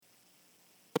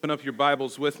Open up your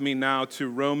Bibles with me now to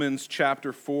Romans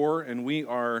chapter 4, and we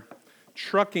are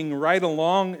trucking right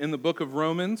along in the book of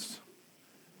Romans.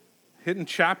 Hitting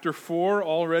chapter 4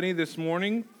 already this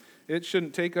morning. It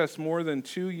shouldn't take us more than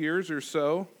 2 years or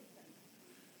so.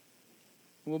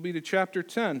 We'll be to chapter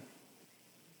 10.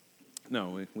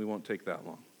 No, we won't take that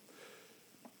long.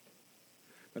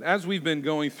 But as we've been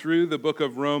going through the book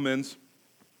of Romans,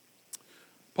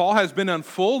 Paul has been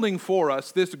unfolding for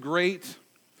us this great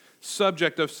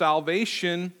subject of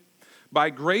salvation by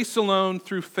grace alone,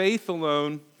 through faith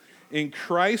alone, in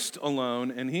Christ alone,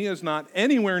 and he is not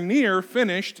anywhere near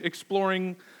finished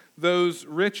exploring those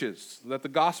riches that the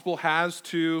gospel has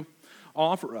to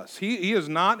offer us. He is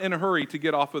not in a hurry to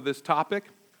get off of this topic.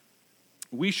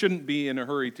 We shouldn't be in a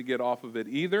hurry to get off of it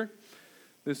either.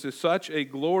 This is such a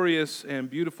glorious and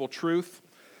beautiful truth.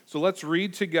 So let's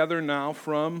read together now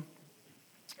from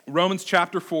Romans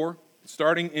chapter 4,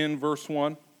 starting in verse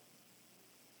 1.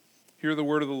 Hear the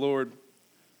word of the Lord.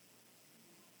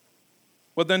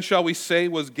 What then shall we say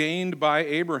was gained by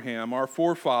Abraham, our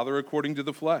forefather, according to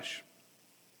the flesh?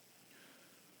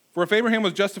 For if Abraham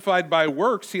was justified by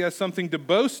works, he has something to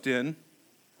boast in,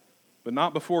 but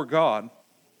not before God.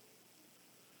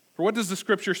 For what does the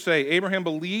Scripture say? Abraham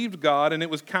believed God, and it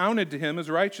was counted to him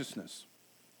as righteousness.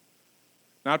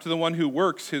 Now to the one who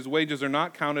works, his wages are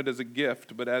not counted as a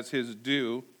gift, but as his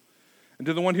due. And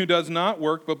to the one who does not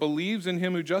work, but believes in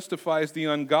him who justifies the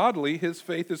ungodly, his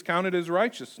faith is counted as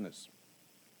righteousness.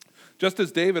 Just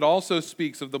as David also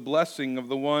speaks of the blessing of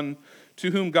the one to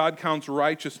whom God counts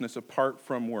righteousness apart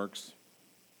from works.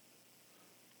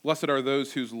 Blessed are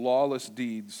those whose lawless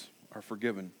deeds are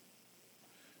forgiven,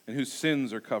 and whose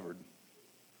sins are covered.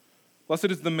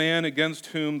 Blessed is the man against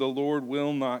whom the Lord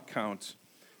will not count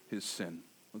his sin.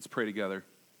 Let's pray together.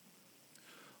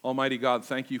 Almighty God,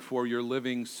 thank you for your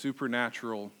living,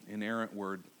 supernatural, inerrant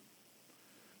word.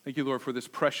 Thank you, Lord, for this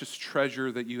precious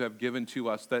treasure that you have given to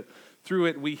us, that through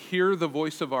it we hear the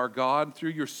voice of our God,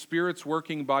 through your Spirit's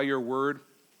working by your word.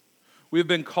 We have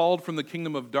been called from the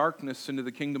kingdom of darkness into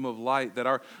the kingdom of light, that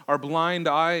our blind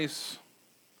eyes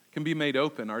can be made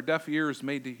open, our deaf ears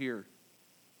made to hear.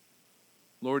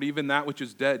 Lord, even that which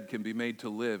is dead can be made to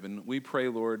live. And we pray,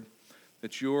 Lord,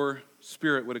 that your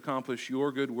Spirit would accomplish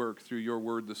your good work through your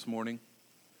word this morning.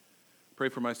 Pray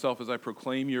for myself as I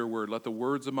proclaim your word. Let the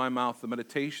words of my mouth, the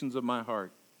meditations of my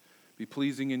heart, be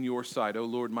pleasing in your sight, O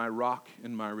Lord, my rock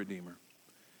and my redeemer.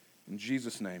 In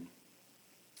Jesus' name,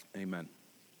 amen.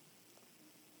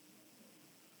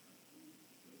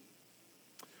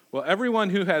 Well,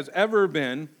 everyone who has ever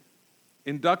been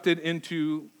inducted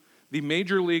into the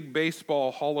Major League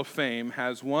Baseball Hall of Fame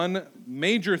has one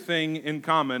major thing in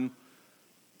common.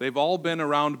 They've all been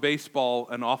around baseball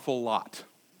an awful lot.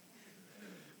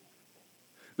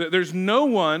 There's no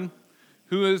one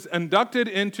who is inducted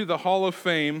into the Hall of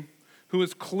Fame who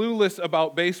is clueless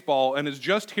about baseball and is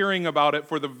just hearing about it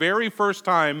for the very first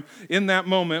time in that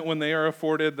moment when they are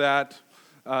afforded that,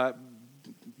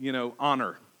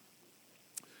 honor.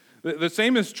 The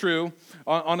same is true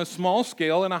on a small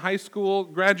scale in a high school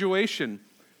graduation.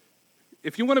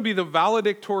 If you want to be the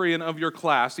valedictorian of your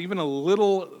class, even a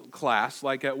little class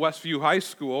like at Westview High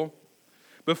School,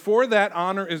 before that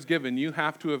honor is given, you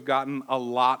have to have gotten a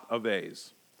lot of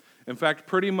A's. In fact,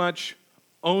 pretty much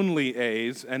only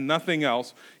A's and nothing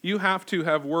else. You have to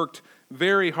have worked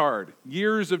very hard,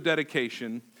 years of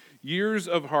dedication, years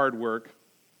of hard work.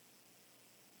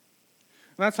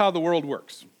 And that's how the world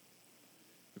works.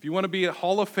 If you want to be a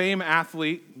Hall of Fame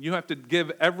athlete, you have to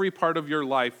give every part of your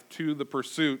life to the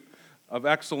pursuit of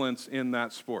excellence in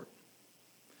that sport.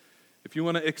 If you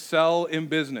want to excel in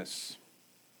business,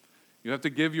 you have to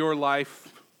give your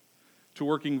life to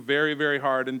working very, very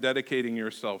hard and dedicating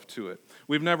yourself to it.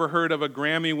 We've never heard of a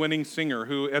Grammy-winning singer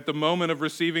who, at the moment of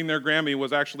receiving their Grammy,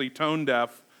 was actually tone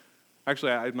deaf.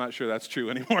 Actually, I'm not sure that's true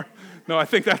anymore. No, I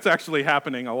think that's actually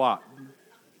happening a lot.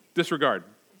 Disregard.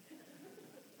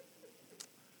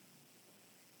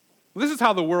 This is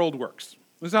how the world works.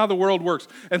 This is how the world works.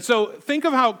 And so think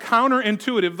of how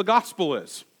counterintuitive the gospel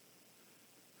is.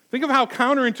 Think of how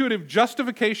counterintuitive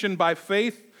justification by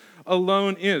faith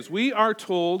alone is. We are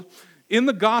told in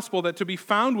the gospel that to be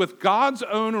found with God's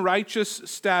own righteous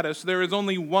status, there is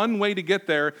only one way to get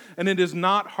there, and it is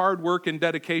not hard work and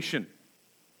dedication.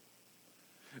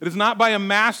 It is not by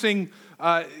amassing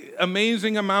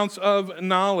amazing amounts of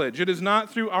knowledge. It is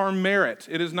not through our merit.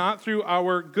 It is not through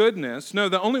our goodness. No,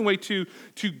 the only way to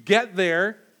get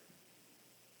there,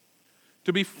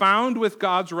 to be found with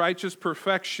God's righteous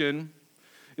perfection,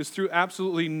 is through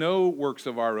absolutely no works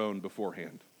of our own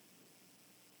beforehand.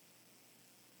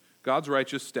 God's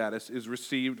righteous status is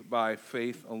received by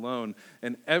faith alone.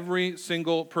 And every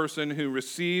single person who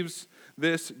receives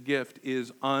this gift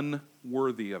is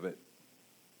unworthy of it.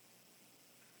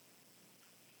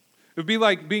 It would be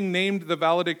like being named the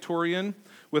valedictorian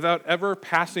without ever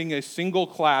passing a single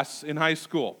class in high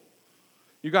school.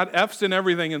 You got F's in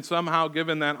everything and somehow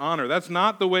given that honor. That's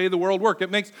not the way the world works.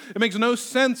 It makes no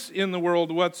sense in the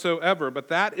world whatsoever, but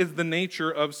that is the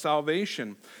nature of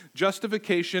salvation.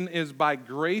 Justification is by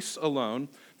grace alone,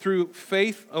 through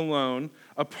faith alone,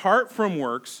 apart from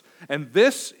works, and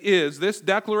this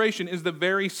declaration is the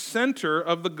very center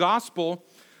of the gospel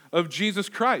of Jesus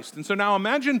Christ. And so now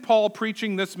imagine Paul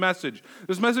preaching this message.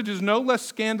 This message is no less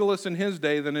scandalous in his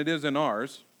day than it is in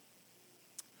ours.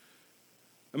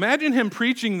 Imagine him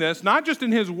preaching this, not just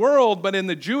in his world, but in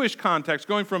the Jewish context,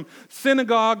 going from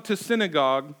synagogue to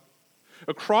synagogue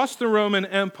across the Roman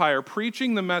Empire,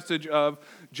 preaching the message of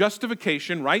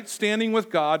justification, right standing with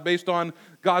God based on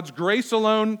God's grace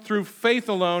alone, through faith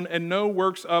alone, and no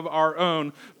works of our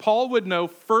own. Paul would know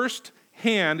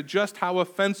firsthand just how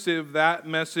offensive that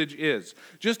message is,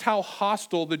 just how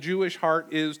hostile the Jewish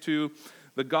heart is to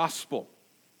the gospel.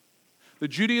 The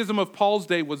Judaism of Paul's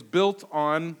day was built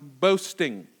on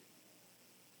boasting.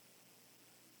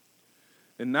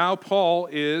 And now Paul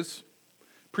is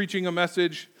preaching a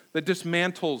message that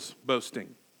dismantles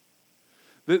boasting.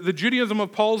 The Judaism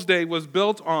of Paul's day was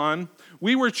built on,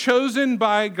 we were chosen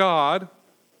by God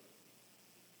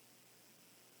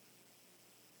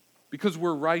because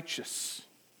we're righteous,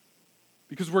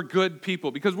 because we're good people,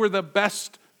 because we're the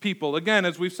best people. Again,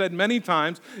 as we've said many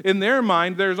times, in their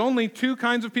mind, there's only two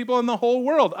kinds of people in the whole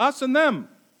world, us and them.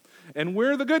 And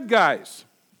we're the good guys.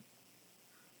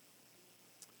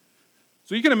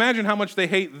 So you can imagine how much they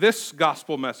hate this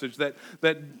gospel message that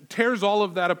tears all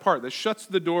of that apart, that shuts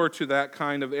the door to that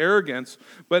kind of arrogance.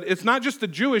 But it's not just the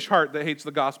Jewish heart that hates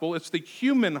the gospel, it's the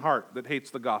human heart that hates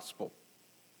the gospel.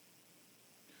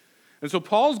 And so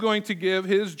Paul's going to give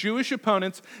his Jewish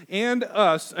opponents and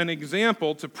us an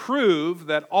example to prove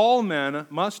that all men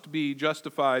must be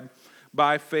justified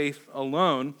by faith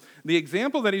alone. The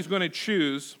example that he's going to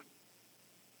choose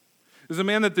is a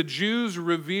man that the Jews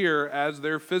revere as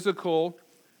their physical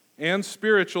and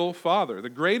spiritual father, the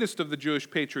greatest of the Jewish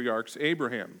patriarchs,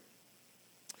 Abraham.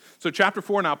 So chapter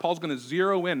 4 now, Paul's going to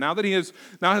zero in. Now that he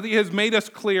has made us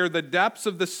clear the depths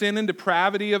of the sin and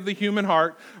depravity of the human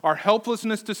heart, our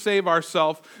helplessness to save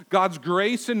ourselves, God's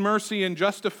grace and mercy in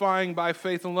justifying by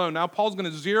faith alone. Now Paul's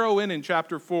going to zero in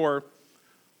chapter 4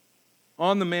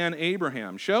 on the man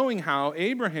Abraham, showing how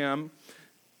Abraham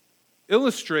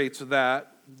illustrates that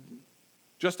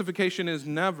justification is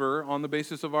never on the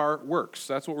basis of our works.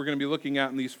 That's what we're going to be looking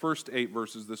at in these first 8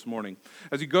 verses this morning.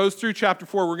 As he goes through chapter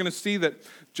 4, we're going to see that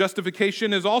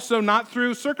justification is also not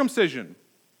through circumcision.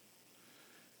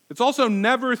 It's also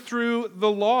never through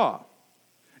the law.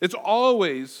 It's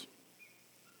always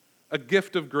a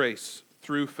gift of grace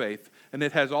through faith, and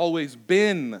it has always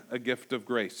been a gift of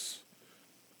grace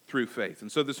through faith.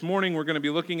 And so this morning we're going to be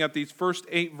looking at these first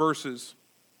 8 verses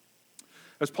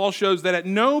as Paul shows that at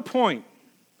no point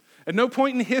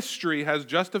in history has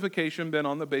justification been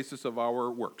on the basis of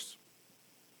our works.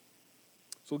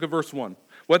 So look at verse 1.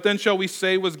 What then shall we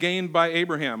say was gained by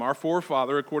Abraham, our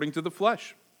forefather, according to the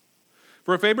flesh?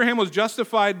 For if Abraham was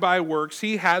justified by works,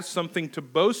 he has something to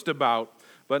boast about,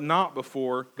 but not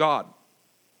before God.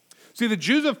 See, the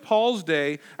Jews of Paul's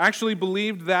day actually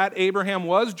believed that Abraham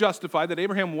was justified, that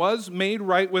Abraham was made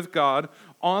right with God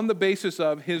on the basis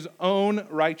of his own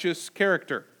righteous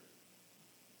character.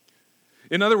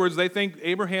 In other words, they think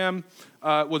Abraham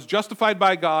was justified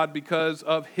by God because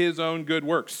of his own good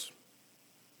works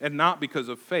and not because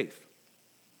of faith.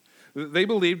 They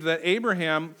believed that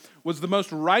Abraham was the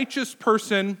most righteous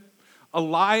person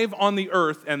alive on the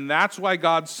earth, and that's why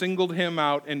God singled him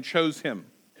out and chose him.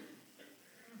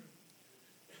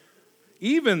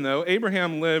 Even though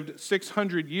Abraham lived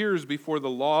 600 years before the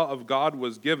law of God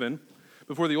was given,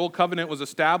 before the Old Covenant was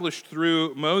established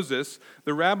through Moses,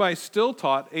 the rabbis still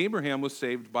taught Abraham was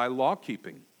saved by law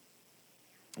keeping.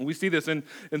 And we see this in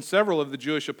several of the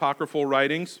Jewish apocryphal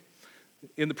writings.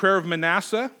 In the prayer of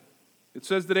Manasseh, it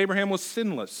says that Abraham was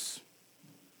sinless.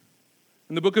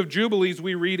 In the book of Jubilees,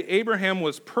 we read, Abraham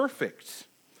was perfect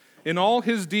in all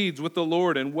his deeds with the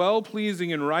Lord and well-pleasing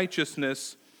in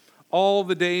righteousness all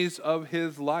the days of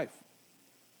his life.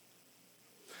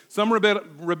 Some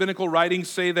rabbinical writings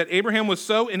say that Abraham was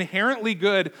so inherently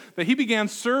good that he began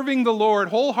serving the Lord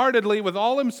wholeheartedly with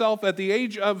all himself at the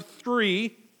age of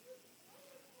 3,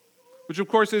 which of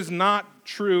course is not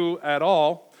true at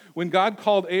all. When God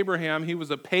called Abraham, he was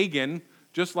a pagan,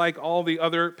 just like all the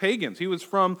other pagans. He was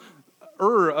from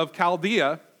Ur of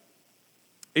Chaldea,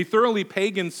 a thoroughly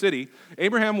pagan city.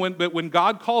 Abraham, when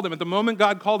God called him, at the moment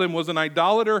God called him, was an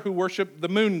idolater who worshiped the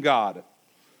moon god.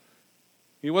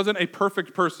 He wasn't a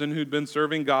perfect person who'd been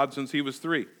serving God since he was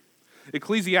 3.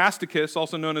 Ecclesiasticus,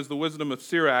 also known as the Wisdom of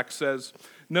Sirach, says,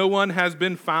 "No one has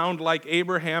been found like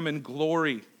Abraham in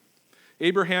glory.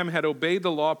 Abraham had obeyed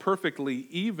the law perfectly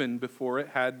even before it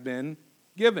had been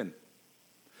given."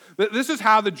 This is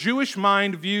how the Jewish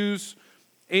mind views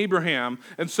Abraham.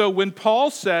 And so when Paul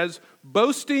says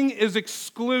boasting is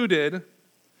excluded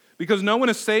because no one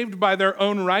is saved by their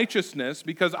own righteousness,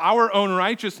 because our own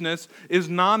righteousness is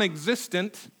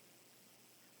non-existent,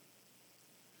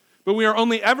 but we are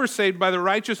only ever saved by the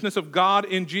righteousness of God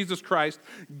in Jesus Christ,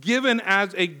 given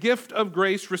as a gift of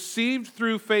grace received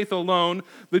through faith alone,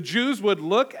 the Jews would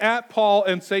look at Paul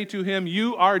and say to him,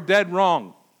 "You are dead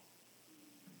wrong.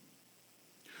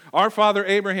 Our father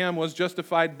Abraham was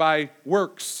justified by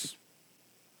works."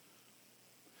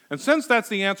 And since that's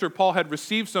the answer Paul had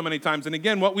received so many times, and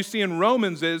again, what we see in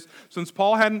Romans is, since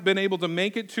Paul hadn't been able to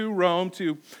make it to Rome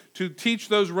to teach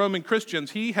those Roman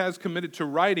Christians, he has committed to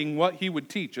writing what he would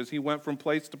teach as he went from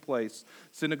place to place,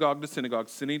 synagogue to synagogue,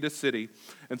 city to city.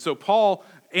 And so Paul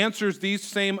answers these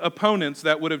same opponents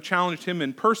that would have challenged him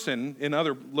in person in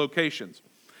other locations.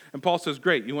 And Paul says,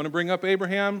 great, you want to bring up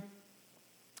Abraham?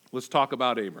 Let's talk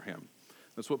about Abraham.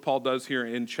 That's what Paul does here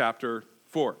in chapter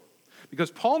 4.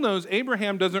 Because Paul knows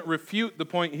Abraham doesn't refute the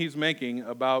point he's making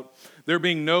about there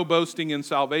being no boasting in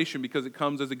salvation because it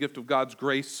comes as a gift of God's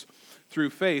grace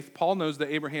through faith. Paul knows that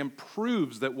Abraham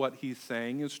proves that what he's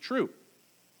saying is true.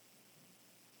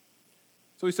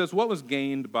 So he says, what was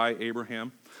gained by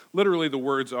Abraham? Literally the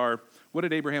words are, what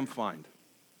did Abraham find?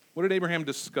 What did Abraham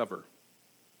discover?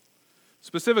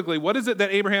 Specifically, what is it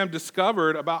that Abraham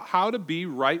discovered about how to be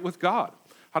right with God?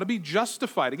 How to be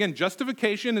justified. Again,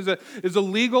 justification is a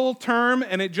legal term,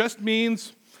 and it just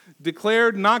means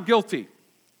declared not guilty,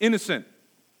 innocent,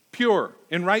 pure,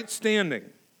 in right standing.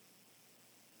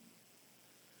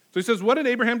 So he says, what did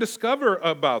Abraham discover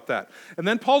about that? And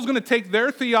then Paul's going to take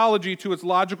their theology to its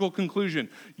logical conclusion.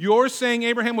 You're saying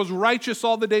Abraham was righteous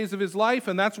all the days of his life,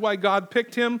 and that's why God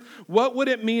picked him. What would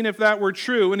it mean if that were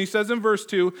true? And he says in verse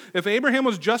 2, if Abraham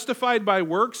was justified by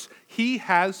works, he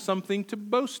has something to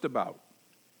boast about.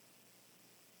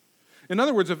 In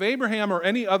other words, if Abraham or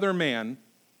any other man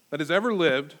that has ever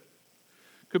lived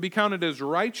could be counted as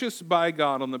righteous by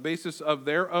God on the basis of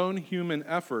their own human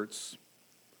efforts,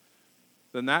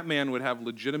 then that man would have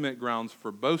legitimate grounds for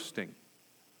boasting.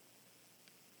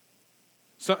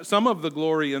 Some of the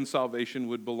glory in salvation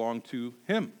would belong to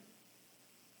him.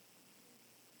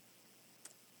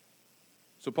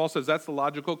 So Paul says that's the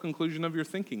logical conclusion of your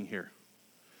thinking here.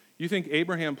 You think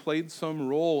Abraham played some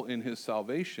role in his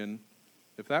salvation.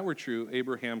 If that were true,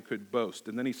 Abraham could boast.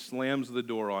 And then he slams the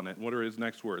door on it. And what are his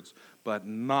next words? But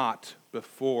not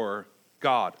before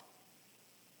God.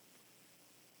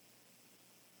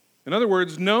 In other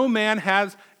words, no man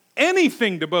has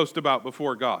anything to boast about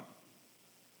before God.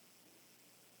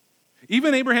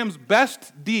 Even Abraham's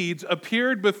best deeds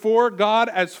appeared before God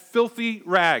as filthy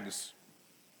rags.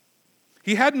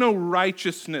 He had no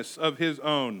righteousness of his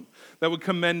own that would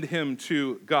commend him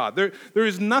to God. There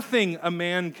is nothing a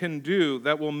man can do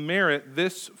that will merit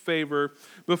this favor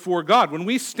before God. When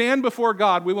we stand before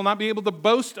God, we will not be able to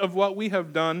boast of what we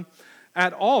have done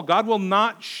at all. God will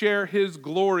not share his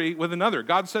glory with another.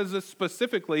 God says this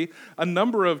specifically a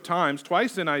number of times.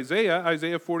 Twice in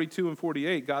Isaiah 42 and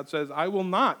 48, God says, I will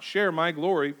not share my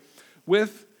glory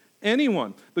with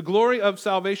anyone. The glory of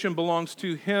salvation belongs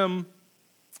to him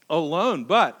alone.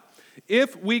 But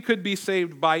if we could be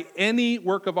saved by any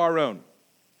work of our own,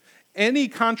 any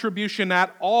contribution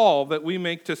at all that we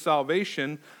make to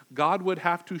salvation, God would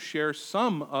have to share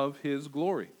some of his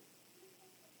glory.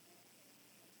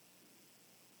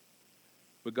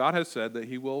 But God has said that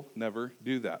he will never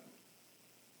do that.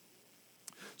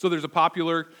 So there's a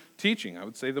popular teaching, I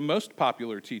would say the most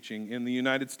popular teaching in the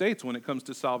United States when it comes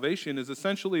to salvation is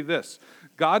essentially this.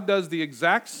 God does the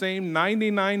exact same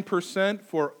 99%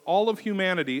 for all of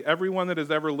humanity, everyone that has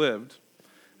ever lived,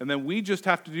 and then we just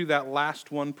have to do that last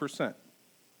 1%.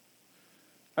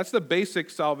 That's the basic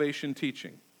salvation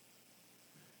teaching.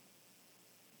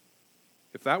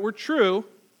 If that were true,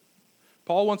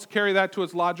 Paul wants to carry that to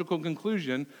its logical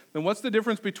conclusion, then what's the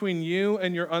difference between you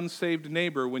and your unsaved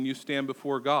neighbor when you stand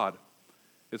before God?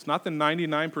 It's not the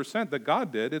 99% that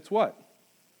God did, it's what?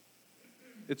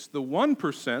 It's the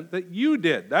 1% that you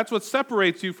did. That's what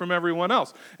separates you from everyone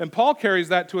else. And Paul carries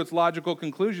that to its logical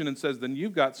conclusion and says, then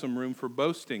you've got some room for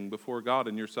boasting before God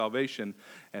in your salvation,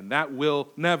 and that will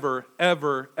never,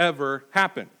 ever, ever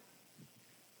happen.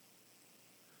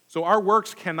 So our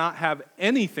works cannot have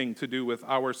anything to do with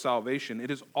our salvation.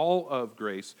 It is all of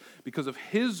grace because of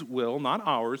His will, not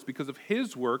ours, because of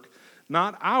His work,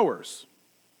 not ours.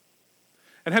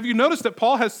 And have you noticed that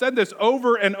Paul has said this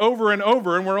over and over and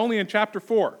over, and we're only in chapter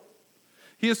 4?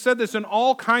 He has said this in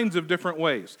all kinds of different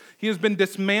ways. He has been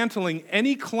dismantling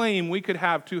any claim we could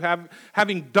have to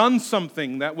having done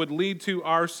something that would lead to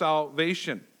our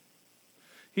salvation.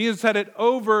 He has said it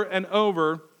over and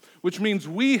over, which means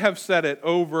we have said it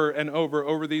over and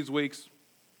over these weeks.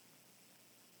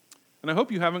 And I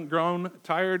hope you haven't grown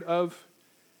tired of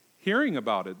hearing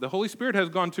about it. The Holy Spirit has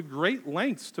gone to great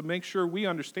lengths to make sure we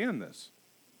understand this.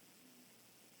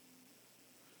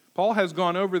 Paul has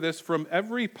gone over this from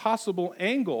every possible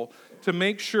angle to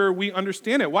make sure we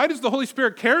understand it. Why does the Holy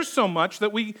Spirit care so much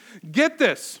that we get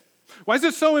this? Why is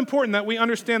it so important that we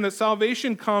understand that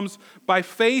salvation comes by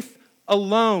faith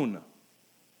alone,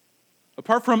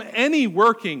 apart from any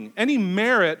working, any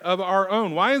merit of our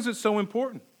own? Why is it so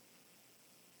important?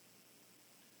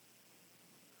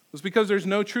 It's because there's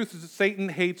no truth that Satan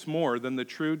hates more than the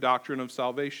true doctrine of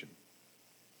salvation.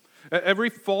 Every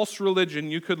false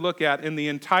religion you could look at in the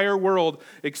entire world,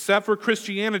 except for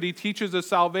Christianity, teaches a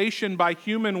salvation by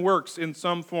human works in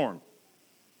some form.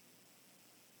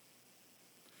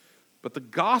 But the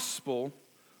gospel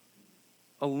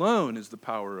alone is the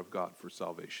power of God for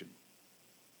salvation.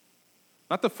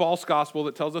 Not the false gospel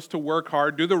that tells us to work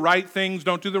hard, do the right things,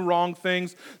 don't do the wrong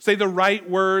things, say the right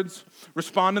words,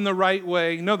 respond in the right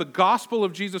way. No, the gospel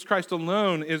of Jesus Christ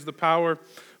alone is the power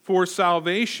for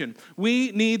salvation.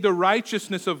 We need the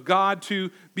righteousness of God to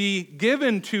be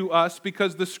given to us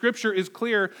because the Scripture is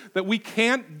clear that we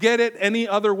can't get it any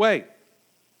other way.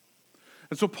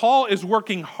 And so Paul is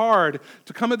working hard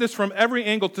to come at this from every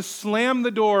angle, to slam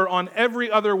the door on every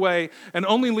other way and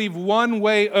only leave one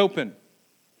way open.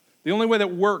 The only way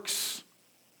that works,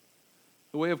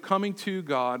 the way of coming to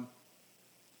God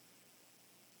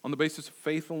on the basis of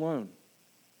faith alone,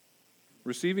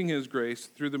 receiving His grace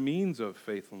through the means of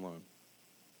faith alone.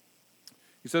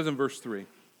 He says in verse 3,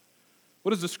 what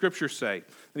does the Scripture say?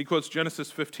 And he quotes Genesis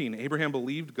 15, Abraham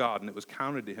believed God and it was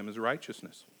counted to him as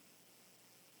righteousness.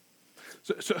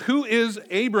 So who is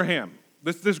Abraham,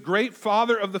 this great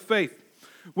father of the faith?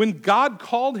 When God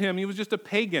called him, he was just a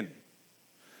pagan,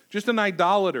 just an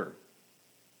idolater.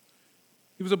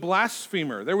 He was a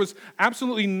blasphemer. There was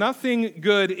absolutely nothing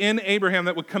good in Abraham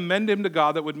that would commend him to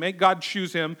God, that would make God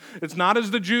choose him. It's not as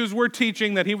the Jews were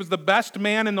teaching, that he was the best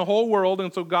man in the whole world,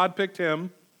 and so God picked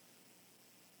him.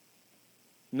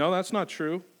 No, that's not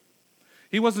true.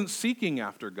 He wasn't seeking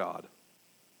after God.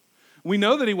 We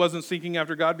know that he wasn't seeking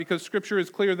after God because Scripture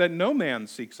is clear that no man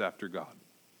seeks after God.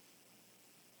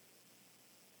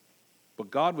 But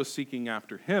God was seeking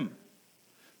after him.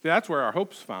 See, that's where our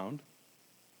hope's found.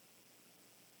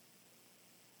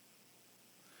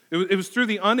 It was through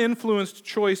the uninfluenced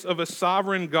choice of a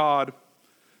sovereign God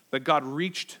that God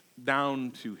reached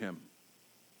down to him,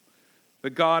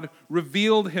 that God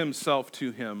revealed himself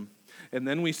to him, and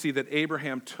then we see that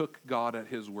Abraham took God at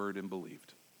his word and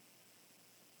believed.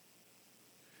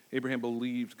 Abraham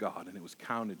believed God, and it was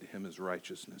counted to him as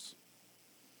righteousness.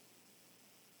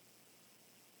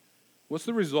 What's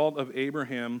the result of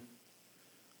Abraham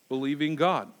believing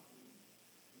God?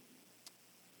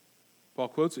 Paul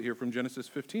quotes it here from Genesis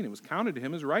 15. It was counted to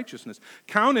him as righteousness.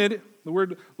 Counted, the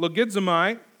word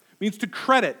logizomai, means to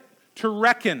credit, to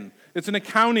reckon. It's an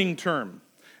accounting term.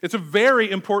 It's a very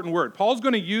important word. Paul's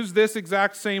going to use this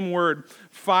exact same word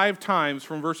 5 times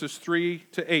from verses 3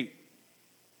 to 8.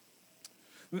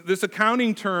 This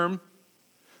accounting term,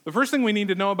 the first thing we need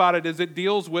to know about it is it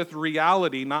deals with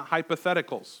reality, not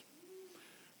hypotheticals.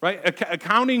 Right?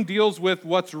 Accounting deals with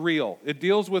what's real. It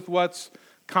deals with what's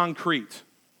concrete.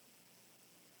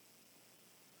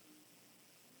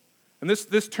 And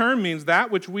this term means that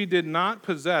which we did not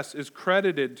possess is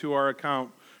credited to our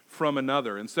account from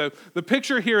another. And so the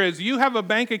picture here is you have a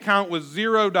bank account with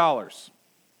 $0.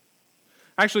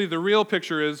 Actually, the real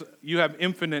picture is you have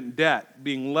infinite debt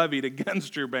being levied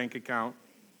against your bank account.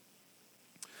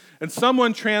 And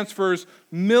someone transfers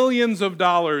millions of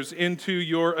dollars into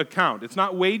your account. It's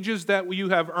not wages that you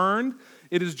have earned.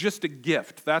 It is just a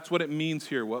gift. That's what it means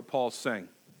here, what Paul's saying.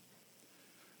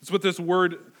 That's what this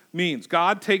word means.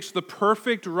 God takes the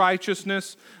perfect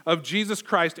righteousness of Jesus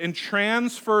Christ and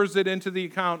transfers it into the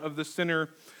account of the sinner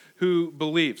who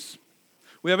believes.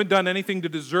 We haven't done anything to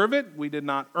deserve it. We did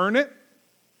not earn it.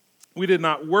 We did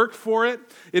not work for it.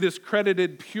 It is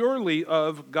credited purely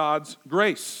of God's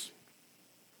grace.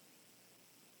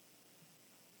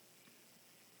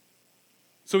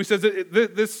 So he says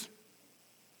that this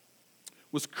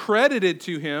was credited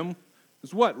to him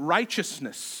as what?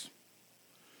 Righteousness.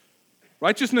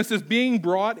 Righteousness is being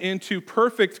brought into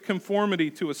perfect conformity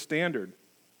to a standard.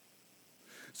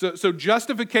 So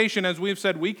justification, as we've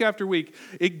said week after week,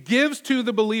 it gives to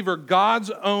the believer God's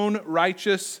own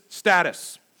righteous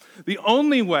status. The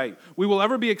only way we will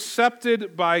ever be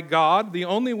accepted by God, the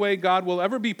only way God will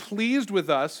ever be pleased with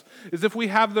us, is if we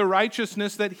have the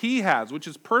righteousness that He has, which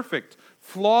is perfect,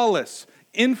 flawless,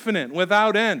 infinite,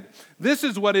 without end. This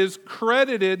is what is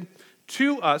credited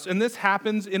to us, and this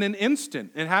happens in an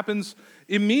instant. It happens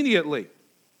immediately.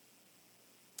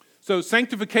 So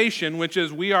sanctification, which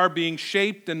is we are being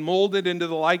shaped and molded into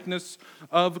the likeness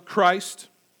of Christ.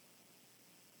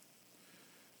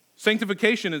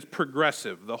 Sanctification is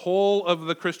progressive. The whole of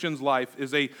the Christian's life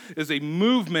is a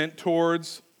movement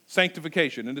towards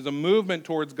sanctification. It is a movement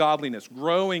towards godliness,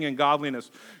 growing in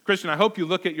godliness. Christian, I hope you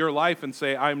look at your life and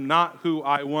say, I'm not who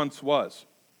I once was.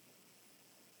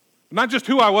 Not just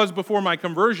who I was before my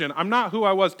conversion. I'm not who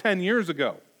I was 10 years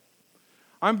ago.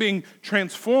 I'm being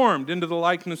transformed into the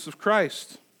likeness of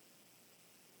Christ.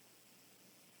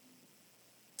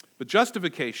 But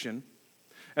justification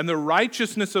and the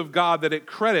righteousness of God that it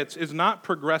credits is not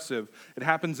progressive. It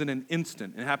happens in an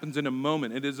instant. It happens in a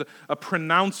moment. It is a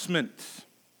pronouncement.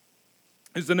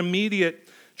 It's an immediate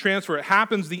transfer. It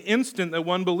happens the instant that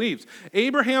one believes.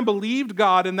 Abraham believed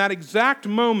God in that exact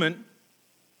moment.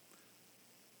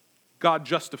 God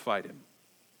justified him.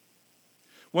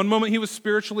 One moment he was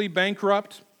spiritually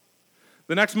bankrupt.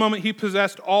 The next moment he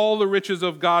possessed all the riches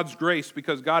of God's grace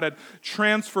because God had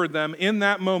transferred them in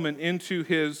that moment into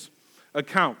his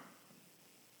account.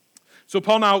 So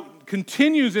Paul now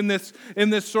continues in this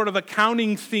sort of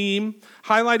accounting theme,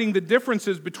 highlighting the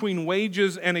differences between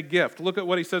wages and a gift. Look at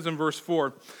what he says in verse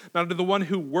 4. Now to the one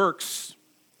who works,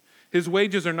 his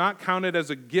wages are not counted as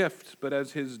a gift, but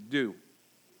as his due.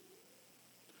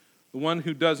 The one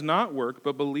who does not work,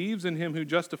 but believes in him who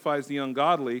justifies the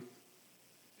ungodly,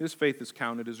 his faith is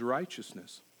counted as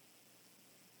righteousness.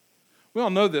 We all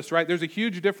know this, right? There's a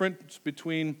huge difference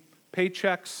between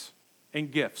paychecks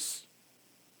and gifts.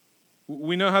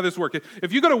 We know how this works.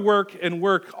 If you go to work and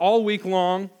work all week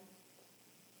long,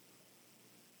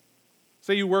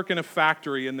 say you work in a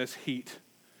factory in this heat,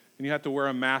 and you have to wear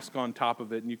a mask on top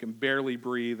of it, and you can barely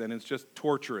breathe, and it's just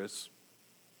torturous.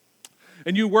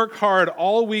 And you work hard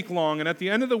all week long, and at the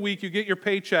end of the week, you get your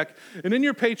paycheck, and in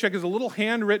your paycheck is a little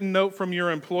handwritten note from your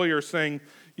employer saying,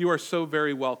 you are so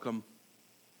very welcome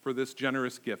for this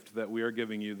generous gift that we are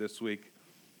giving you this week.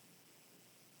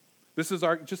 This is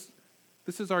our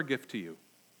gift to you.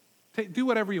 Do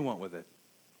whatever you want with it.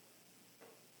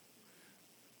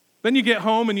 Then you get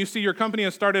home and you see your company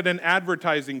has started an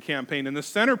advertising campaign, and the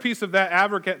centerpiece of that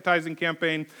advertising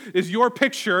campaign is your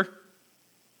picture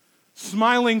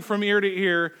smiling from ear to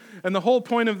ear, and the whole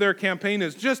point of their campaign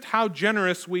is just how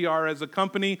generous we are as a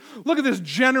company. Look at this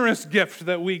generous gift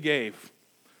that we gave.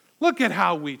 Look at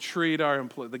how we treat our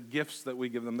employees, the gifts that we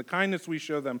give them, the kindness we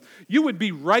show them. You would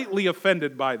be rightly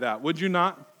offended by that, would you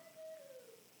not?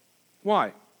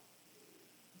 Why?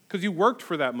 Because you worked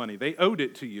for that money. They owed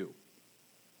it to you.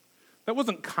 That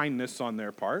wasn't kindness on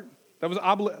their part.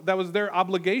 That was their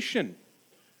obligation.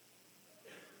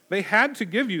 They had to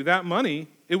give you that money.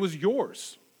 It was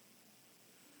yours.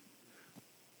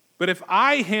 But if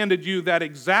I handed you that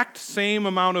exact same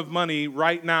amount of money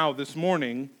right now this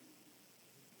morning,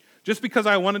 just because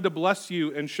I wanted to bless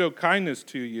you and show kindness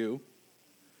to you,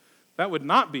 that would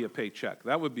not be a paycheck.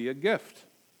 That would be a gift.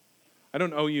 I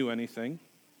don't owe you anything.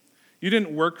 You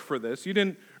didn't work for this. You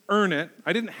didn't earn it.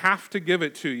 I didn't have to give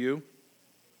it to you.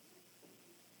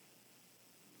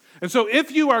 And so if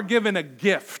you are given a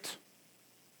gift,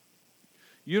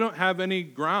 you don't have any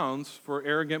grounds for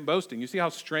arrogant boasting. You see how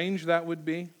strange that would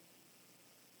be?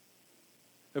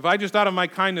 If I just out of my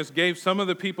kindness gave some of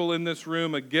the people in this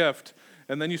room a gift,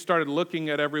 and then you started looking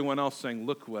at everyone else saying,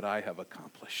 look what I have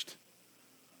accomplished.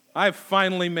 I've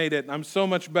finally made it. I'm so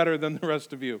much better than the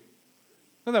rest of you.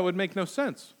 No, that would make no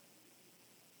sense.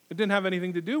 It didn't have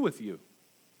anything to do with you.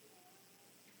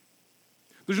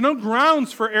 There's no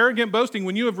grounds for arrogant boasting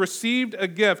when you have received a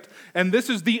gift, and this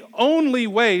is the only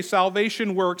way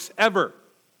salvation works ever.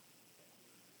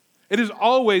 It is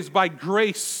always by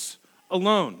grace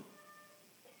alone.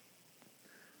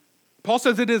 Paul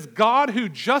says it is God who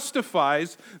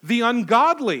justifies the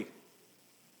ungodly.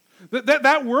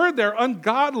 That word there,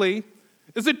 ungodly,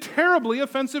 is a terribly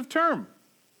offensive term.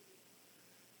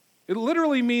 It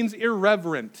literally means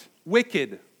irreverent,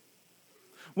 wicked.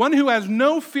 One who has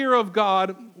no fear of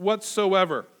God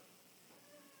whatsoever.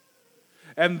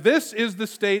 And this is the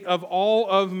state of all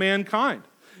of mankind.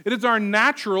 It is our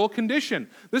natural condition.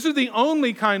 This is the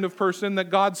only kind of person that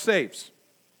God saves.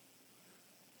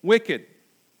 Wicked.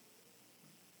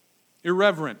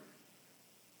 irreverent,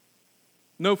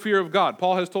 no fear of God.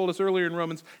 Paul has told us earlier in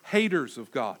Romans, haters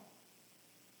of God.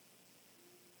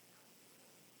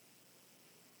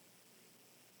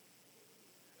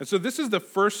 And so this is the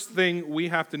first thing we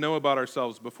have to know about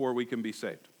ourselves before we can be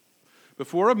saved.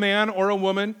 Before a man or a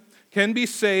woman can be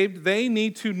saved, they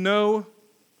need to know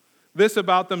this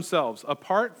about themselves.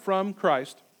 Apart from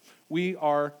Christ, we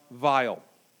are vile.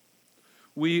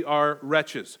 We are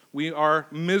wretches. We are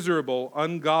miserable,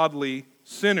 ungodly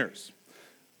sinners.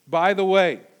 By the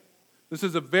way, this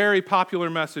is a very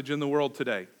popular message in the world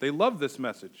today. They love this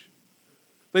message.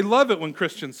 They love it when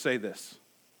Christians say this.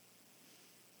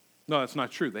 No, that's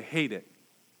not true. They hate it.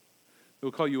 They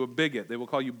will call you a bigot. They will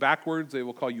call you backwards. They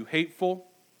will call you hateful.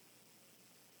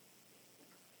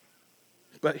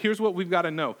 But here's what we've got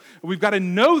to know. We've got to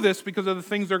know this because of the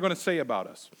things they're going to say about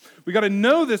us. We've got to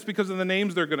know this because of the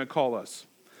names they're going to call us.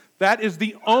 That is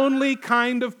the only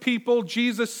kind of people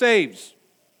Jesus saves.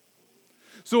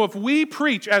 So if we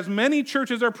preach, as many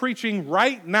churches are preaching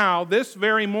right now, this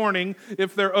very morning,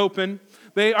 if they're open,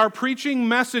 they are preaching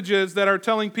messages that are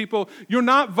telling people, you're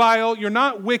not vile, you're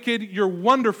not wicked, you're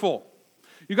wonderful.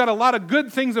 You got a lot of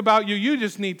good things about you. You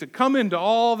just need to come into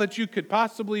all that you could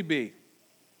possibly be.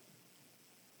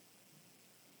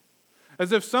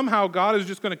 As if somehow God is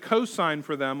just going to co-sign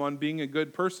for them on being a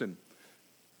good person.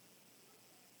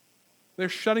 They're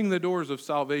shutting the doors of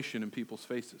salvation in people's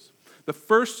faces. The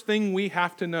first thing we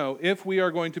have to know if we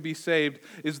are going to be saved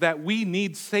is that we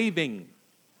need saving.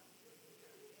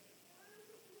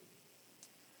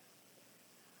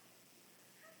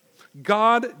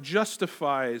 God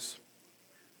justifies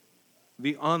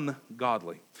the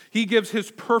ungodly. He gives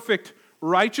his perfect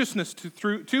righteousness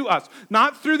to us,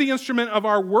 not through the instrument of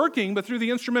our working, but through the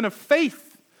instrument of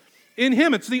faith in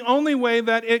him. It's the only way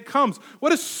that it comes.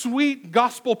 What a sweet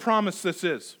gospel promise this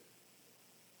is.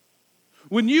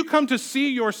 When you come to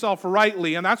see yourself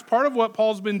rightly, and that's part of what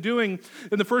Paul's been doing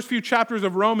in the first few chapters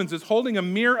of Romans, is holding a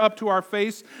mirror up to our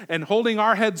face and holding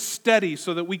our heads steady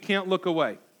so that we can't look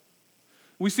away.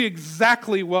 We see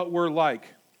exactly what we're like.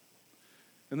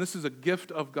 And this is a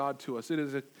gift of God to us. It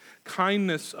is a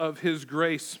kindness of his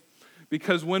grace.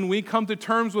 Because when we come to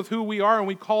terms with who we are and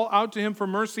we call out to him for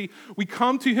mercy, we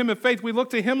come to him in faith. We look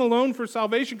to him alone for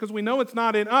salvation because we know it's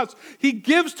not in us. He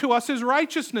gives to us his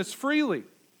righteousness freely.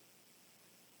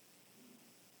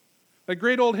 That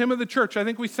great old hymn of the church, I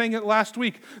think we sang it last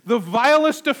week. The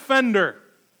vilest offender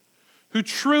who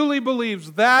truly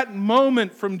believes that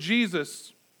moment from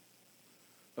Jesus,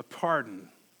 a pardon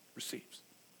receives.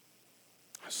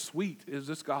 How sweet is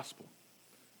this gospel?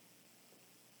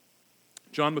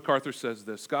 John MacArthur says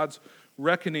this: God's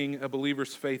reckoning a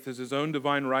believer's faith as his own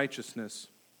divine righteousness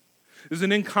is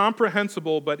an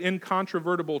incomprehensible but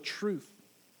incontrovertible truth.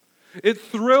 It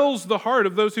thrills the heart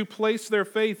of those who place their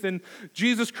faith in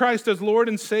Jesus Christ as Lord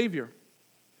and Savior.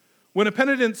 When a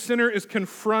penitent sinner is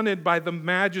confronted by the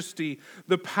majesty,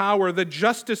 the power, the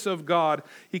justice of God,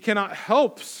 he cannot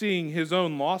help seeing his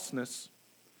own lostness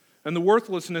and the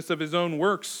worthlessness of his own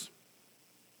works.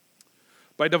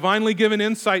 By divinely given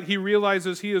insight, he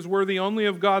realizes he is worthy only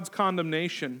of God's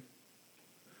condemnation.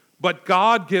 But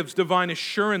God gives divine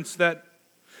assurance that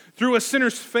through a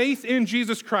sinner's faith in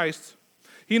Jesus Christ,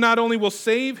 he not only will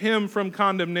save him from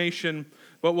condemnation,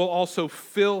 but will also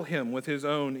fill him with his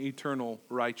own eternal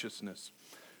righteousness.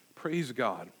 Praise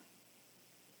God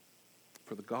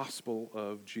for the gospel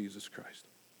of Jesus Christ.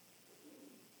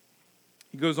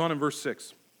 He goes on in verse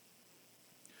 6.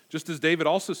 Just as David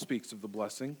also speaks of the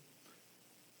blessing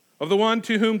of the one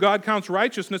to whom God counts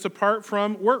righteousness apart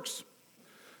from works.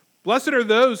 Blessed are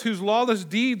those whose lawless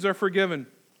deeds are forgiven,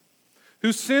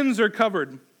 whose sins are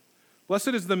covered. Blessed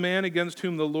is the man against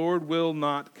whom the Lord will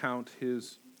not count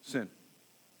his sin.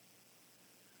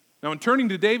 Now, in turning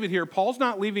to David here, Paul's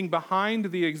not leaving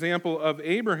behind the example of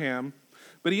Abraham,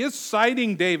 but he is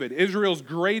citing David, Israel's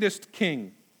greatest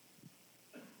king,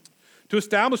 to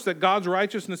establish that God's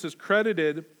righteousness is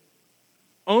credited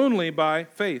only by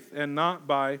faith and not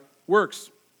by works.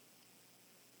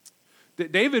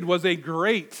 David was a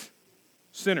great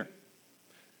sinner,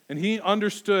 and he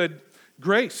understood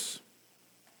grace.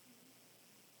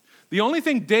 The only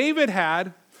thing David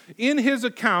had in his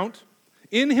account,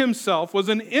 in himself, was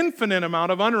an infinite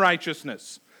amount of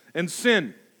unrighteousness and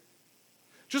sin,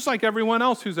 just like everyone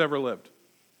else who's ever lived.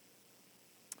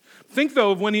 Think,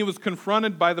 though, of when he was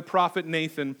confronted by the prophet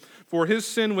Nathan for his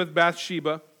sin with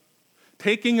Bathsheba,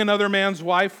 taking another man's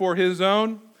wife for his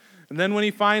own, and then when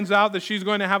he finds out that she's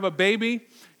going to have a baby,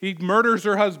 he murders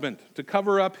her husband to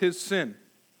cover up his sin.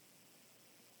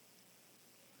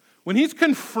 When he's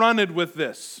confronted with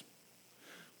this,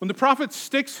 when the prophet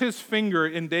sticks his finger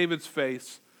in David's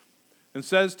face and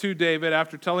says to David,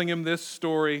 after telling him this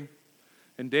story,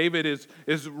 and David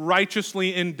is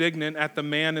righteously indignant at the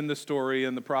man in the story,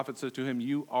 and the prophet says to him,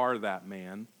 "You are that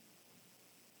man."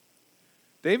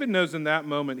 David knows in that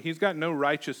moment he's got no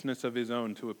righteousness of his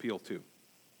own to appeal to.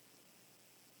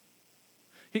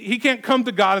 He can't come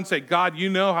to God and say, "God, you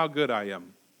know how good I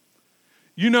am.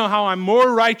 You know how I'm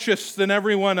more righteous than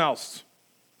everyone else.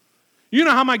 You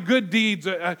know how my good deeds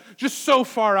just so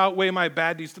far outweigh my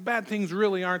bad deeds. The bad things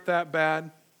really aren't that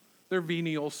bad. They're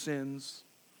venial sins."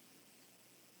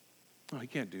 Oh, he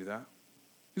can't do that.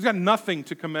 He's got nothing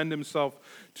to commend himself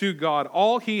to God.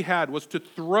 All he had was to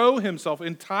throw himself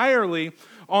entirely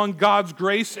on God's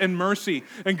grace and mercy.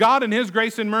 And God, in his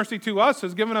grace and mercy to us,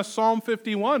 has given us Psalm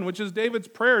 51, which is David's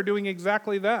prayer doing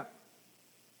exactly that.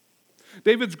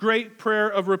 David's great prayer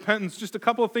of repentance. Just a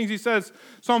couple of things he says.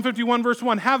 Psalm 51, verse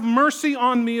 1, "Have mercy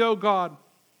on me, O God,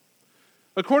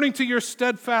 according to your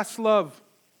steadfast love.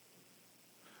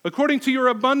 According to your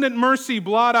abundant mercy,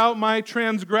 blot out my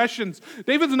transgressions."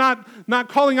 David's not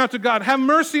calling out to God, "Have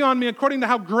mercy on me according to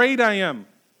how great I am,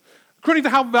 according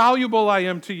to how valuable I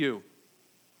am to you,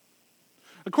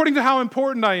 according to how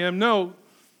important I am." No,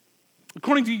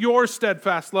 according to your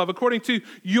steadfast love, according to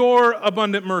your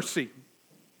abundant mercy.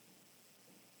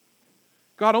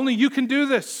 God, only you can do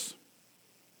this.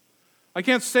 I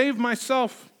can't save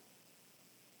myself.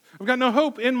 I've got no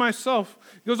hope in myself.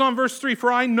 It goes on, verse 3,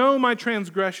 "For I know my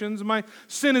transgressions, my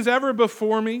sin is ever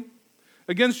before me.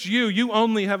 Against you, you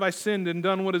only have I sinned and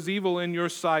done what is evil in your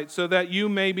sight, so that you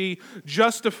may be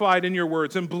justified in your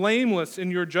words and blameless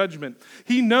in your judgment."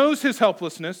 He knows his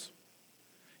helplessness.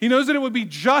 He knows that it would be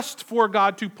just for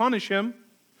God to punish him,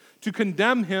 to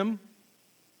condemn him.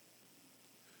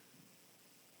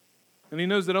 And he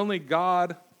knows that only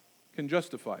God can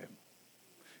justify him.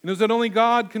 He knows that only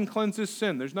God can cleanse his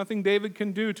sin. There's nothing David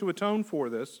can do to atone for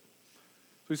this.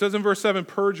 So he says in verse 7,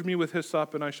 "Purge me with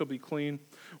hyssop, and I shall be clean.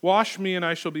 Wash me, and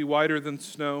I shall be whiter than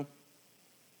snow.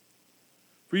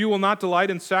 For you will not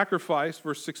delight in sacrifice,"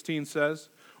 verse 16 says,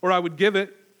 "or I would give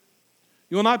it.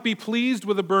 You will not be pleased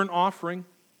with a burnt offering.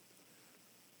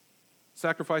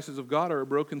 Sacrifices of God are a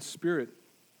broken spirit.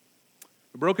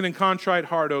 A broken and contrite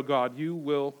heart, O God, you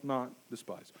will not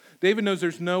despise." David knows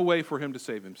there's no way for him to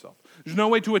save himself. There's no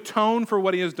way to atone for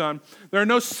what he has done. There are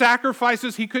no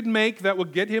sacrifices he could make that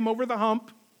would get him over the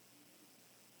hump.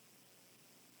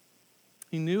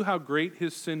 He knew how great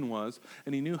his sin was,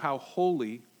 and he knew how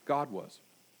holy God was.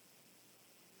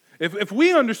 If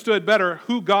we understood better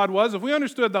who God was, if we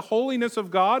understood the holiness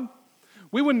of God,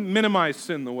 we wouldn't minimize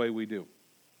sin the way we do.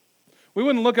 We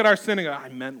wouldn't look at our sin and go, "I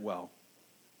meant well.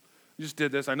 I just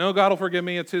did this. I know God will forgive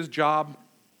me. It's his job.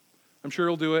 I'm sure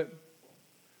he'll do it."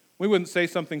 We wouldn't say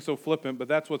something so flippant, but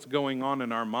that's what's going on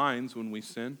in our minds when we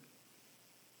sin.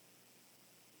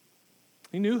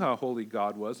 He knew how holy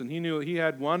God was, and he knew he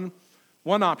had one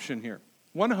option here,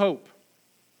 one hope,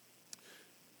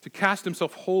 to cast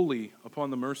himself wholly upon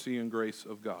the mercy and grace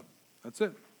of God. That's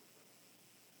it.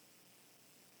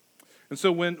 And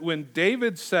so when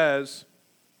David says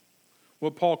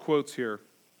what Paul quotes here,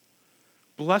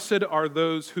 "Blessed are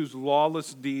those whose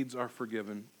lawless deeds are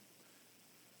forgiven,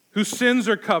 whose sins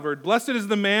are covered. Blessed is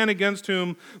the man against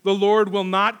whom the Lord will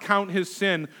not count his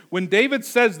sin." When David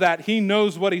says that, he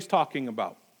knows what he's talking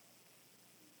about.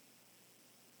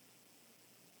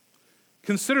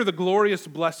 Consider the glorious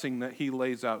blessing that he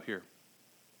lays out here.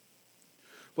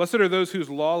 Blessed are those whose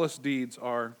lawless deeds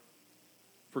are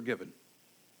forgiven.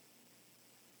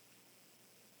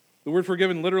 The word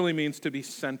forgiven literally means to be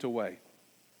sent away.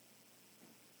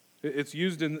 It's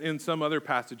used in some other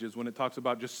passages when it talks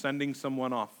about just sending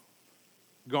someone off.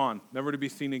 Gone, never to be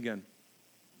seen again.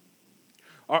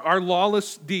 Our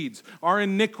lawless deeds, our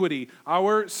iniquity,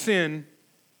 our sin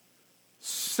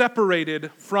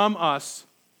separated from us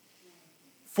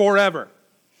forever.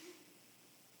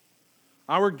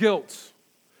 Our guilt,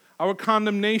 our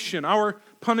condemnation, our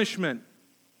punishment,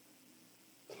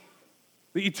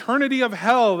 the eternity of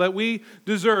hell that we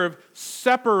deserve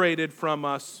separated from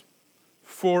us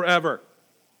forever.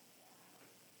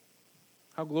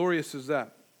 How glorious is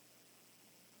that?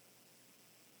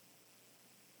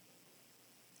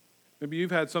 Maybe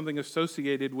you've had something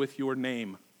associated with your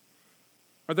name.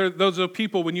 Are there those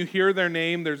people, when you hear their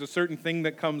name, there's a certain thing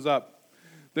that comes up?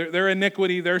 Their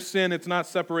iniquity, their sin, it's not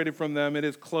separated from them. It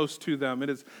is close to them. It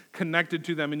is connected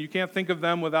to them. And you can't think of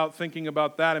them without thinking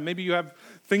about that. And maybe you have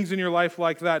things in your life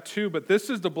like that too. But this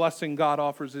is the blessing God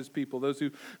offers his people, those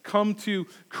who come to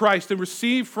Christ and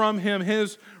receive from him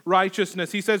his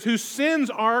righteousness. He says, whose sins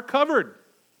are covered.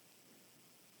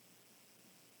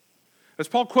 As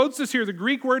Paul quotes this here, the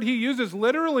Greek word he uses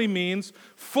literally means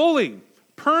fully,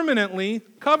 permanently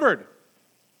covered.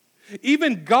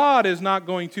 Even God is not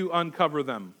going to uncover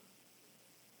them.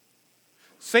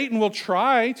 Satan will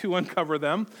try to uncover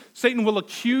them. Satan will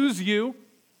accuse you,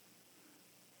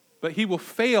 but he will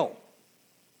fail.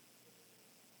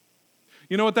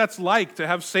 You know what that's like, to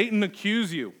have Satan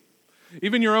accuse you?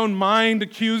 Even your own mind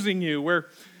accusing you, where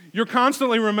you're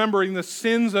constantly remembering the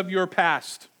sins of your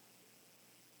past.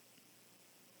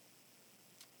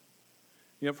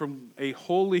 Yet from a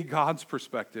holy God's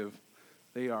perspective,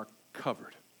 they are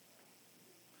covered.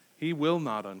 He will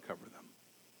not uncover them.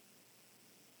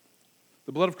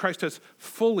 The blood of Christ has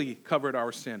fully covered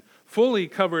our sin, fully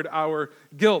covered our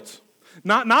guilt.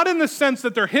 Not in the sense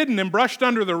that they're hidden and brushed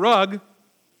under the rug.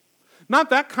 Not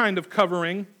that kind of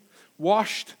covering.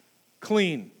 Washed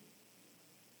clean.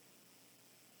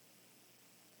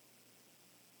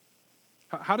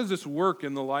 How does this work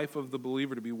in the life of the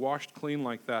believer to be washed clean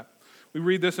like that? We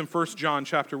read this in 1 John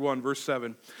chapter 1, verse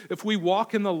 7. If we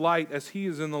walk in the light as he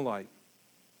is in the light,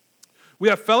 we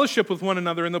have fellowship with one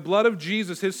another, and the blood of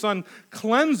Jesus, his Son,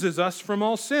 cleanses us from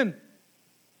all sin.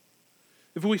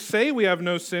 If we say we have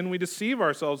no sin, we deceive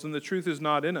ourselves, and the truth is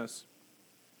not in us.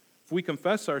 If we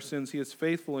confess our sins, he is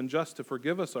faithful and just to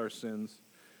forgive us our sins,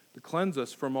 to cleanse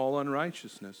us from all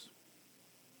unrighteousness.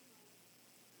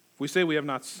 If we say we have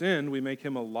not sinned, we make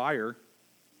him a liar,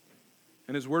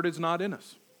 and his word is not in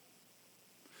us.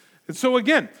 And so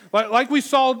again, like we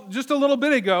saw just a little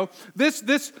bit ago,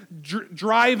 this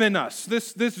drive in us,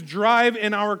 this drive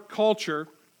in our culture,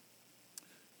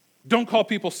 don't call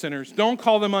people sinners, don't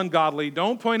call them ungodly,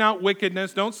 don't point out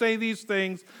wickedness, don't say these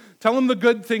things, tell them the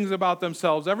good things about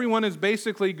themselves. Everyone is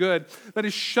basically good. That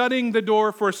is shutting the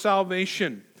door for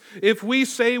salvation. If we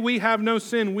say we have no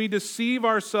sin, we deceive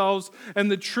ourselves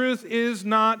and the truth is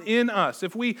not in us.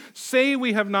 If we say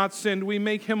we have not sinned, we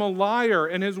make him a liar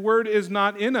and his word is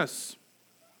not in us.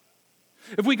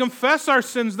 If we confess our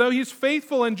sins, though, he's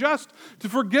faithful and just to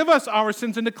forgive us our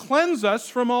sins and to cleanse us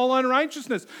from all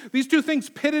unrighteousness. These two things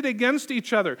pitted against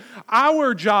each other.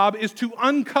 Our job is to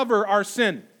uncover our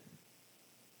sin,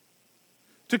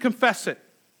 to confess it,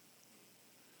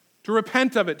 to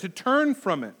repent of it, to turn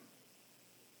from it.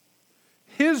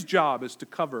 His job is to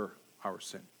cover our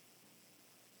sin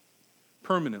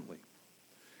permanently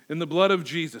in the blood of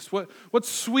Jesus. What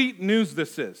sweet news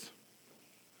this is.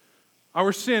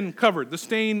 Our sin covered, the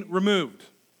stain removed.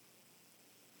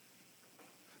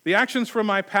 The actions from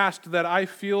my past that I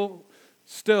feel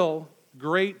still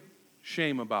great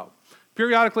shame about.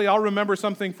 Periodically, I'll remember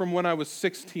something from when I was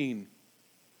 16,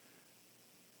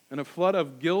 and a flood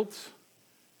of guilt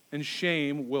and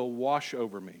shame will wash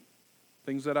over me.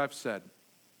 Things that I've said.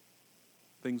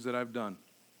 Things that I've done.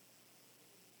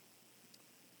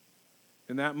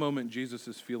 In that moment, Jesus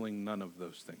is feeling none of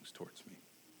those things towards me.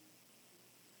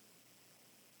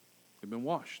 They've been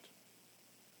washed.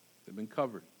 They've been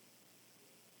covered.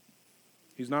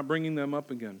 He's not bringing them up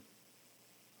again.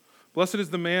 Blessed is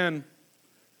the man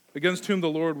against whom the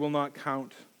Lord will not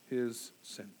count his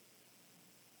sin.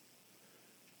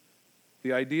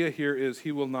 The idea here is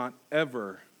he will not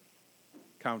ever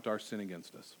count our sin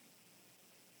against us.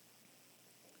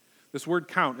 This word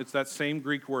count, it's that same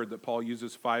Greek word that Paul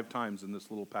uses 5 times in this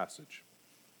little passage.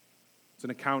 It's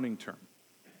an accounting term.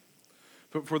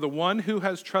 But for the one who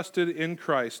has trusted in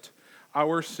Christ,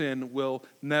 our sin will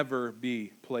never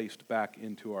be placed back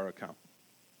into our account.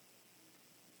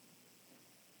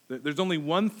 There's only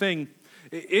one thing.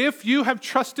 If you have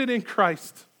trusted in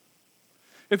Christ,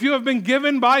 if you have been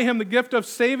given by him the gift of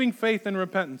saving faith and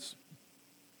repentance,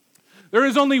 there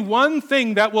is only one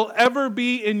thing that will ever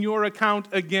be in your account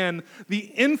again: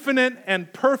 the infinite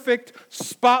and perfect,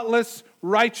 spotless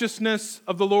righteousness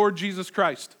of the Lord Jesus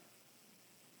Christ.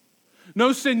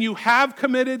 No sin you have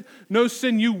committed, no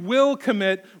sin you will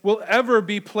commit will ever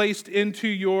be placed into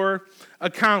your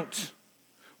account.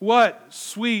 What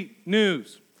sweet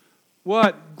news.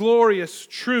 What glorious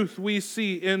truth we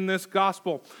see in this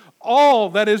gospel. All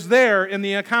that is there in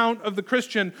the account of the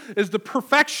Christian is the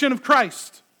perfection of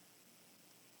Christ.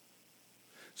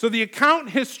 So the account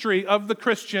history of the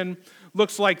Christian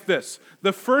looks like this.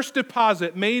 The first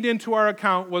deposit made into our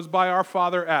account was by our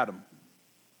father Adam.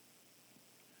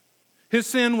 His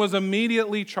sin was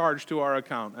immediately charged to our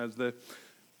account as the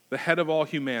head of all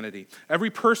humanity. Every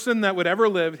person that would ever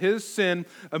live, his sin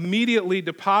immediately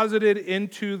deposited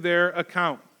into their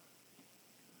account.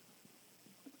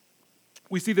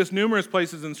 We see this numerous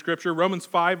places in Scripture. Romans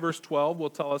 5, verse 12 will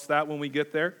tell us that when we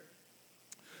get there.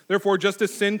 Therefore, just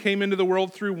as sin came into the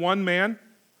world through one man,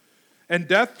 and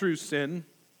death through sin,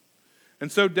 and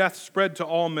so death spread to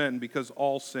all men because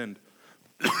all sinned.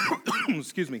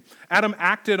 Excuse me. Adam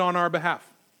acted on our behalf.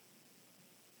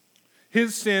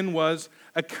 His sin was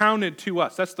accounted to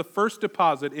us. That's the first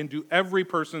deposit into every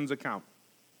person's account.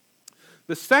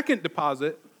 The second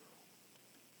deposit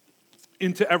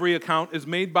into every account is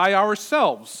made by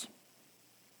ourselves.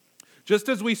 Just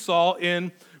as we saw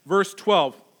in verse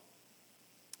 12.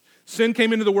 Sin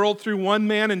came into the world through one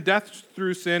man, and death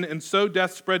through sin, and so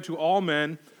death spread to all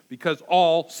men because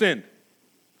all sinned.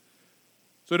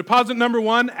 So deposit number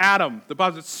one, Adam.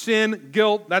 Deposit sin,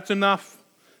 guilt, that's enough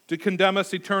to condemn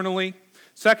us eternally.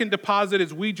 Second deposit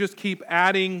is we just keep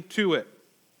adding to it.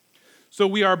 So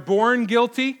we are born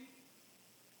guilty,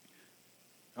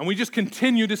 and we just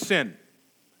continue to sin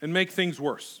and make things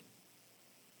worse.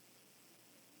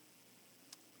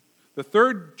 The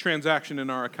third transaction in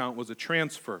our account was a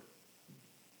transfer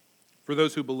for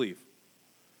those who believe.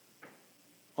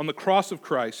 On the cross of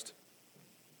Christ,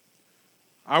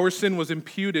 our sin was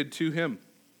imputed to him.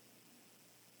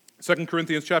 2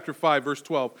 Corinthians chapter 5, verse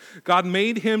 12. God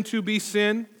made him to be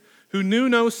sin, who knew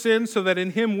no sin, so that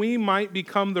in him we might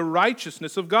become the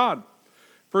righteousness of God.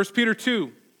 1 Peter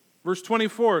 2, verse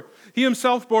 24. He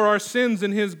himself bore our sins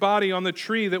in his body on the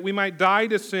tree, that we might die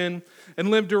to sin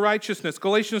and live to righteousness.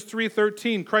 Galatians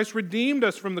 3:13. Christ redeemed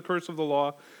us from the curse of the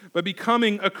law by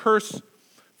becoming a curse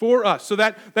for us. So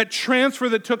that transfer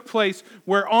that took place,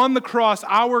 where on the cross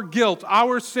our guilt,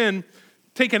 our sin,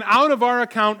 taken out of our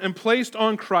account and placed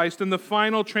on Christ, and the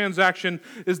final transaction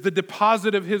is the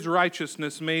deposit of his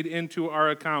righteousness made into our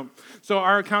account. So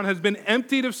our account has been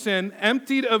emptied of sin,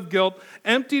 emptied of guilt,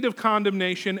 emptied of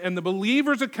condemnation, and the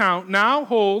believer's account now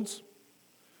holds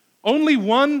only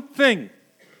one thing: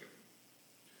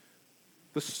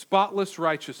 the spotless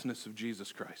righteousness of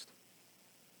Jesus Christ.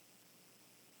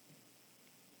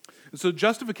 And so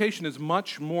justification is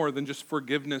much more than just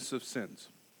forgiveness of sins.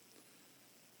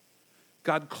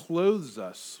 God clothes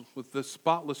us with the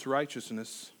spotless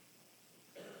righteousness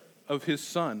of his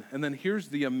Son. And then here's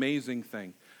the amazing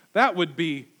thing. That would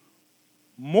be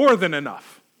more than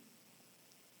enough.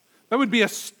 That would be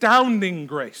astounding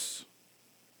grace.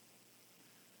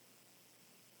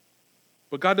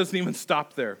 But God doesn't even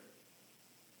stop there.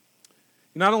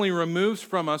 He not only removes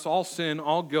from us all sin,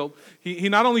 all guilt, he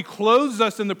not only clothes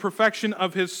us in the perfection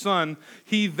of his Son,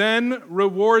 he then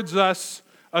rewards us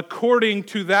according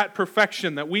to that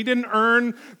perfection that we didn't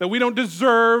earn, that we don't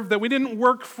deserve, that we didn't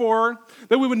work for,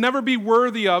 that we would never be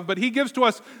worthy of, but he gives to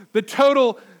us the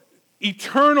total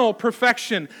eternal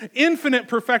perfection, infinite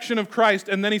perfection of Christ,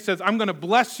 and then he says, I'm going to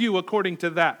bless you according to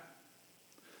that.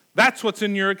 That's what's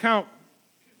in your account.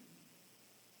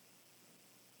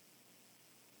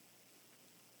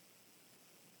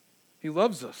 He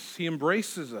loves us. He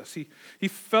embraces us. He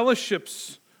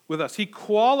fellowships with us. He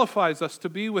qualifies us to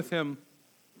be with him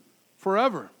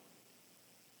forever.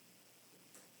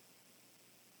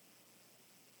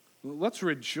 Let's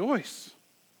rejoice.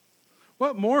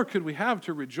 What more could we have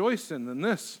to rejoice in than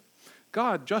this?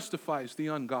 God justifies the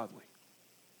ungodly.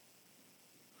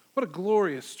 What a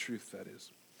glorious truth that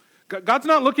is. God's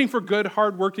not looking for good,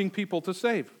 hardworking people to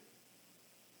save.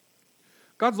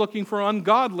 God's looking for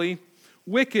ungodly,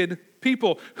 wicked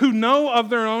people who know of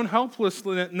their own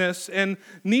helplessness and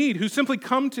need, who simply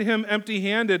come to him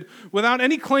empty-handed without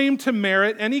any claim to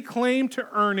merit, any claim to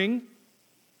earning,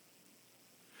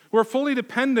 who are fully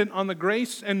dependent on the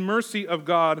grace and mercy of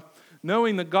God,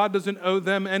 knowing that God doesn't owe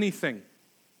them anything,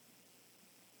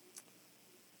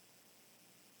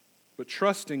 but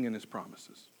trusting in his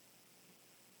promises.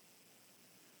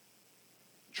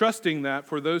 Trusting that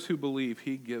for those who believe,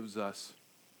 he gives us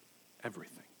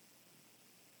everything.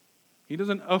 He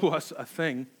doesn't owe us a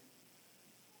thing,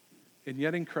 and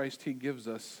yet in Christ he gives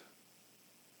us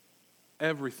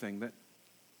everything that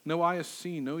no eye has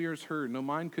seen, no ears heard, no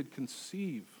mind could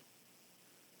conceive.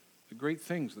 The great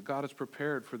things that God has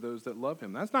prepared for those that love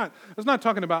him. That's not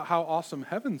talking about how awesome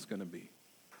heaven's going to be.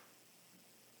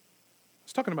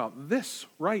 It's talking about this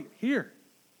right here.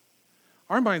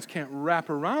 Our minds can't wrap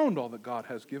around all that God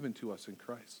has given to us in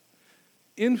Christ.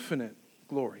 Infinite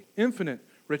glory, infinite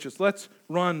riches. Let's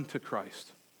run to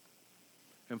Christ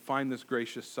and find this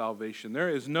gracious salvation. There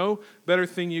is no better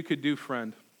thing you could do,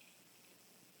 friend,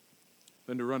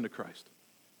 than to run to Christ.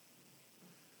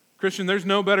 Christian, there's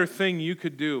no better thing you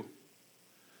could do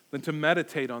than to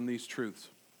meditate on these truths.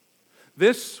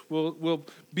 This will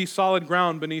be solid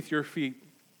ground beneath your feet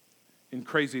in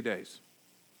crazy days.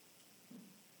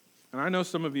 And I know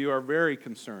some of you are very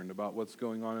concerned about what's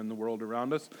going on in the world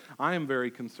around us. I am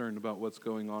very concerned about what's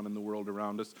going on in the world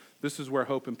around us. This is where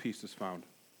hope and peace is found.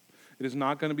 It is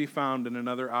not going to be found in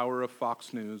another hour of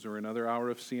Fox News or another hour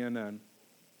of CNN.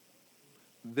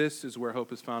 This is where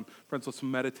hope is found. Friends, let's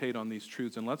meditate on these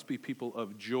truths and let's be people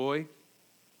of joy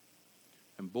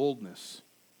and boldness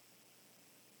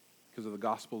because of the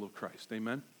gospel of Christ.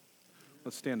 Amen?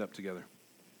 Let's stand up together.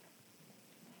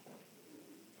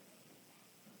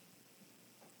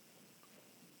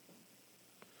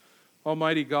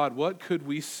 Almighty God, what could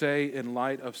we say in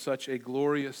light of such a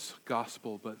glorious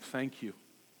gospel but thank you?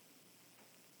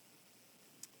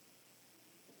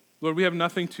 Lord, we have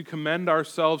nothing to commend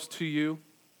ourselves to you.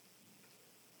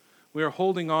 We are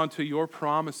holding on to your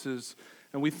promises,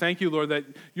 and we thank you, Lord, that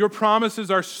your promises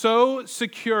are so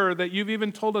secure that you've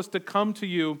even told us to come to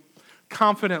you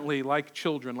confidently like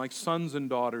children, like sons and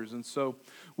daughters. And so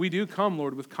we do come,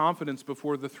 Lord, with confidence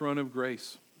before the throne of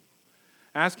grace,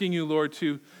 asking you, Lord,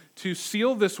 to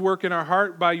seal this work in our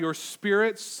heart by your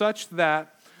Spirit such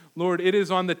that, Lord, it is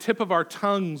on the tip of our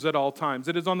tongues at all times.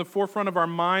 It is on the forefront of our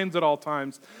minds at all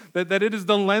times. That it is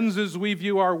the lenses we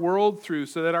view our world through,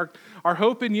 so that our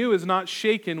hope in you is not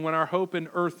shaken when our hope in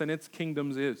earth and its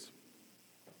kingdoms is.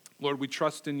 Lord, we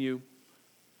trust in you.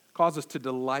 Cause us to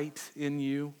delight in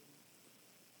you.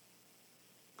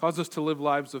 Cause us to live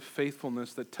lives of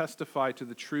faithfulness that testify to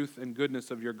the truth and goodness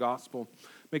of your gospel.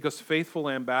 Make us faithful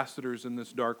ambassadors in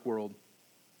this dark world.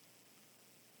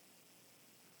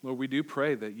 Lord, we do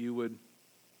pray that you would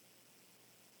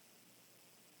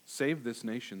save this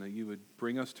nation, that you would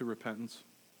bring us to repentance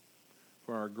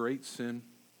for our great sin.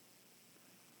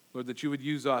 Lord, that you would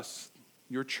use us,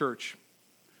 your church,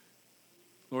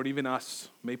 Lord, even us,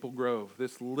 Maple Grove,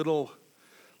 this little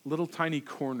tiny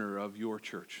corner of your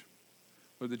church.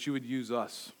 Lord, that you would use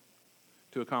us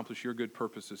to accomplish your good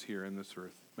purposes here in this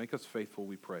earth. Make us faithful,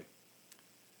 we pray.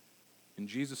 In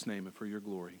Jesus' name and for your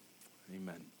glory,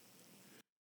 amen.